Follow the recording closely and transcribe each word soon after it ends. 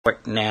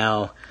Work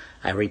now.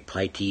 I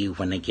reply to you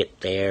when I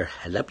get there.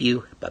 I love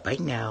you. Bye-bye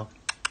now.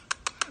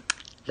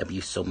 Love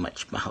you so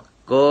much, mahal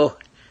ko.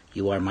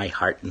 You are my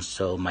heart and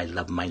soul, my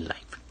love, my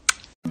life.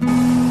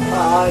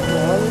 Are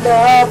the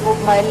love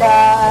of my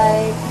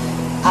life.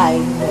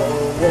 I know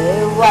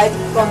it right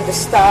from the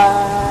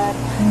start.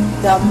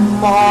 The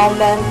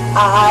moment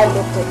I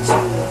look at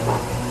you,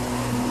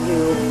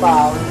 you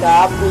found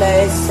a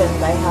place in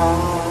my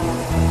heart.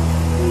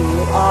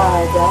 You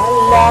are the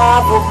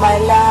love of my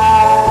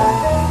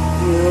life.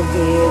 You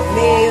give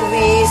me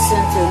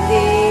reason to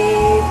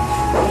live.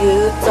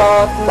 You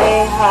taught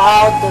me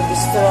how to be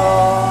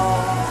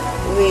strong.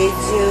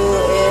 With you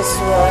is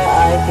where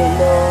I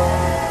belong.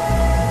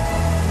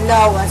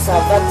 No one's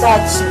ever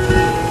touched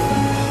me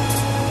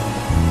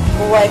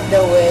quite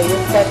the way you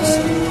touch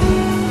me.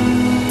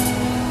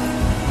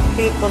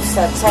 People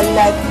such a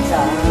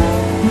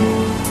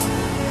lifetime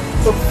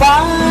to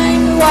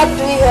find what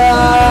we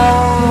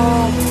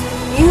have.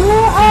 You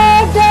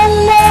are the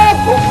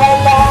love of my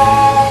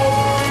life.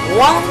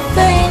 One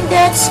thing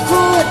that's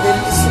good in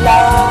this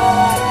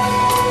life.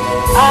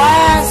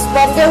 I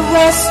spend the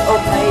rest of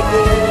my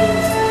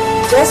days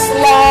just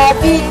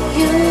loving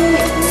you.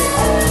 You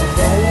are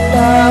the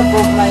love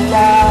of my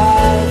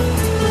life,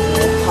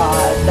 the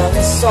heart and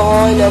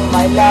soul of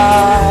my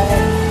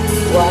life.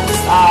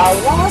 Once I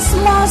was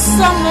lost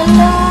on the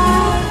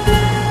line,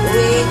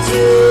 with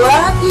you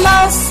at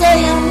last I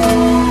am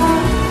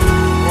one.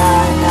 Na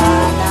na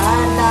na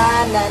na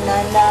na na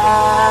na,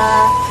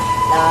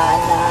 na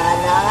na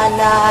na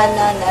na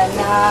na na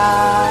na.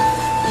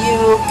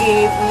 You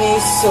give me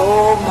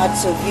so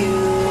much of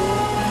you,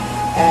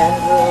 and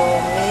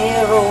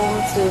room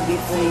to be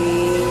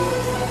free.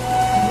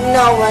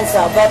 No one's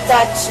ever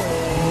touched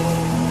me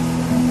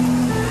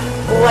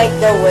quite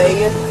the way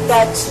you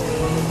touch me.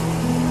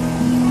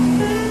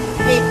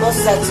 People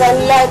such a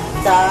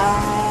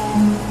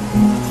lifetime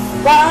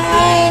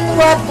find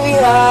what we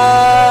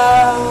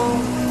have.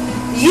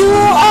 You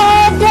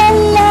are the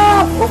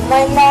love of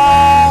my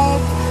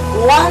life.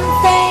 One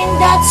thing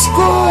that's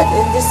good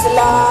in this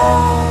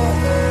life.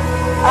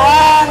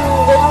 I'm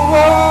in a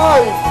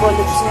world full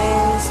of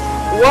things.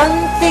 One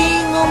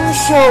thing I'm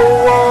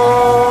sure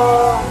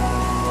of.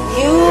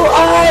 You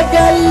are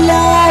the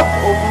love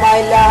of my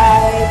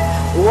life.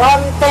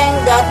 One thing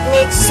that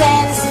makes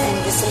sense in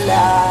this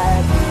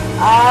life.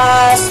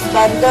 I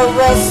spend the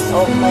rest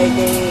of my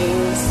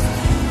days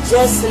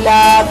just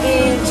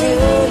loving you.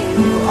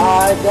 You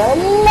are the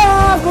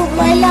love of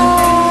my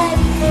life,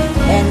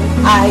 and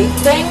I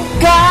thank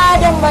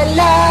God of my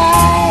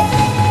life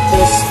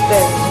to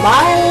spend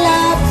my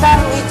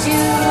lifetime with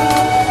you.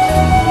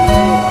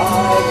 You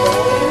are the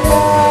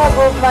love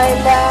of my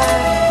life.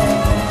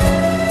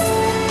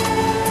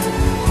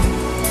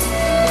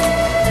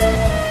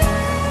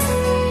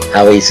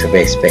 Always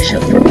very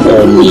special for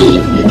only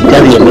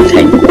Delium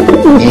type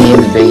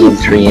and billions,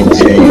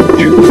 trillions,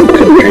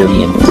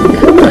 quadrillions.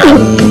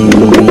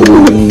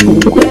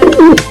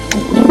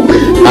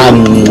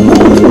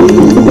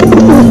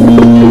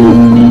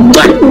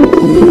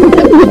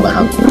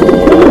 Mahal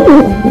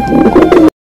ko.